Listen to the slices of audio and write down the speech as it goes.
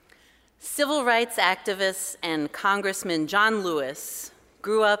Civil rights activist and Congressman John Lewis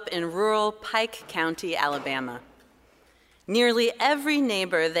grew up in rural Pike County, Alabama. Nearly every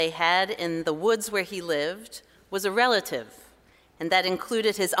neighbor they had in the woods where he lived was a relative, and that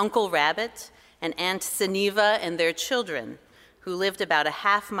included his Uncle Rabbit and Aunt Seneva and their children, who lived about a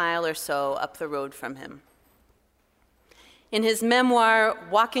half-mile or so up the road from him. In his memoir,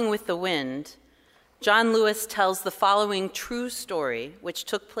 Walking with the Wind, John Lewis tells the following true story, which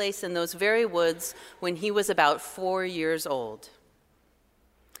took place in those very woods when he was about 4 years old.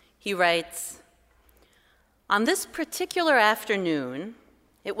 He writes, "On this particular afternoon,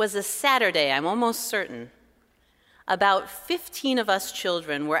 it was a Saturday, I'm almost certain, about 15 of us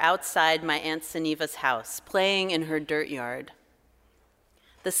children were outside my Aunt Seneva's house, playing in her dirt yard.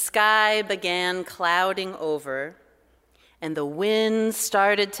 The sky began clouding over, and the wind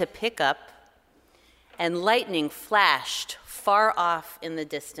started to pick up, and lightning flashed far off in the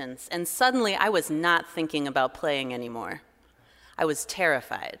distance, and suddenly I was not thinking about playing anymore. I was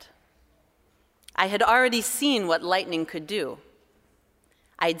terrified. I had already seen what lightning could do.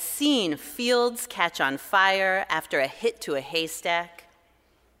 I'd seen fields catch on fire after a hit to a haystack.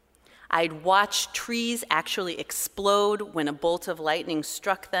 I'd watched trees actually explode when a bolt of lightning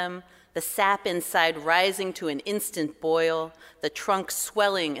struck them, the sap inside rising to an instant boil, the trunk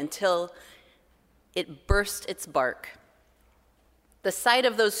swelling until it burst its bark. The sight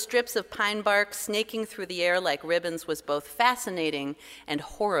of those strips of pine bark snaking through the air like ribbons was both fascinating and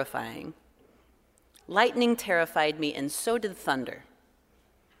horrifying. Lightning terrified me, and so did thunder.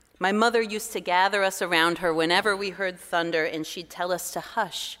 My mother used to gather us around her whenever we heard thunder, and she'd tell us to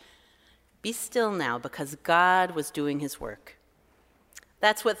hush. Be still now, because God was doing his work."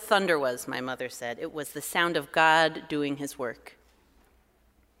 That's what thunder was, my mother said. It was the sound of God doing his work.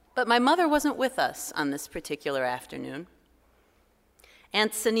 But my mother wasn't with us on this particular afternoon.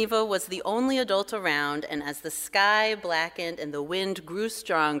 Aunt Seneva was the only adult around, and as the sky blackened and the wind grew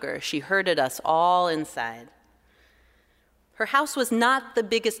stronger, she herded us all inside. Her house was not the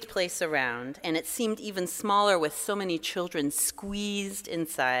biggest place around, and it seemed even smaller with so many children squeezed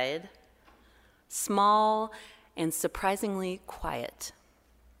inside. Small and surprisingly quiet.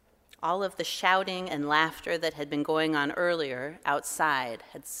 All of the shouting and laughter that had been going on earlier outside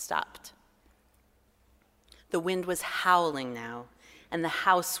had stopped. The wind was howling now, and the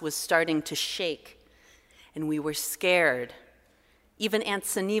house was starting to shake, and we were scared. Even Aunt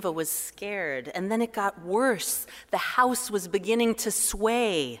Seneva was scared, and then it got worse. The house was beginning to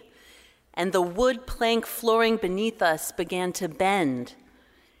sway, and the wood plank flooring beneath us began to bend.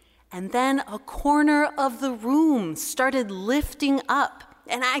 And then a corner of the room started lifting up,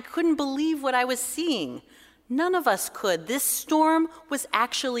 and I couldn't believe what I was seeing. None of us could. This storm was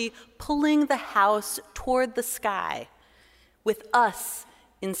actually pulling the house toward the sky, with us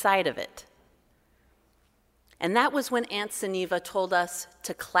inside of it. And that was when Aunt Seneva told us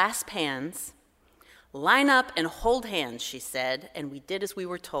to clasp hands, line up and hold hands, she said, and we did as we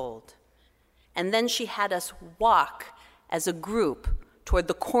were told. And then she had us walk as a group toward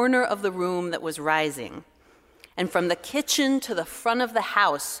the corner of the room that was rising. And from the kitchen to the front of the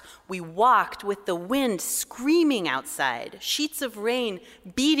house, we walked with the wind screaming outside, sheets of rain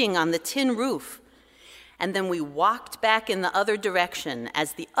beating on the tin roof. And then we walked back in the other direction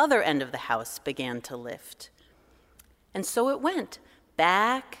as the other end of the house began to lift. And so it went,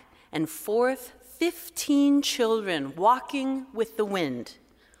 back and forth, 15 children walking with the wind,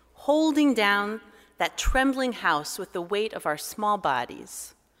 holding down that trembling house with the weight of our small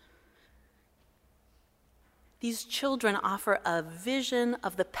bodies. These children offer a vision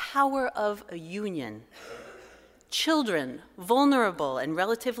of the power of a union. Children, vulnerable and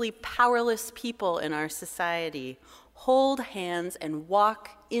relatively powerless people in our society, hold hands and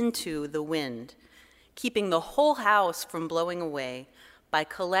walk into the wind, keeping the whole house from blowing away by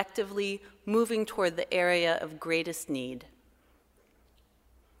collectively moving toward the area of greatest need.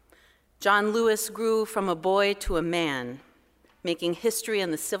 John Lewis grew from a boy to a man, making history in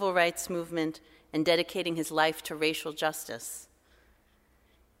the civil rights movement and dedicating his life to racial justice.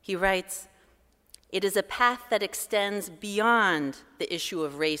 He writes, "It is a path that extends beyond the issue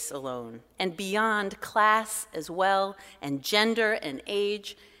of race alone, and beyond class as well, and gender and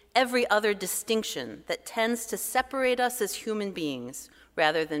age, every other distinction that tends to separate us as human beings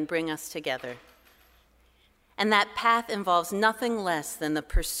rather than bring us together. And that path involves nothing less than the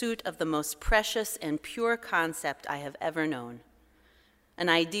pursuit of the most precious and pure concept I have ever known, an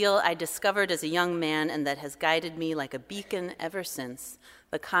ideal I discovered as a young man and that has guided me like a beacon ever since,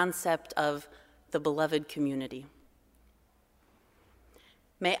 the concept of the beloved community.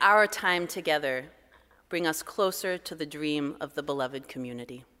 May our time together bring us closer to the dream of the beloved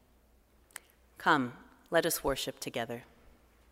community." Come, let us worship together.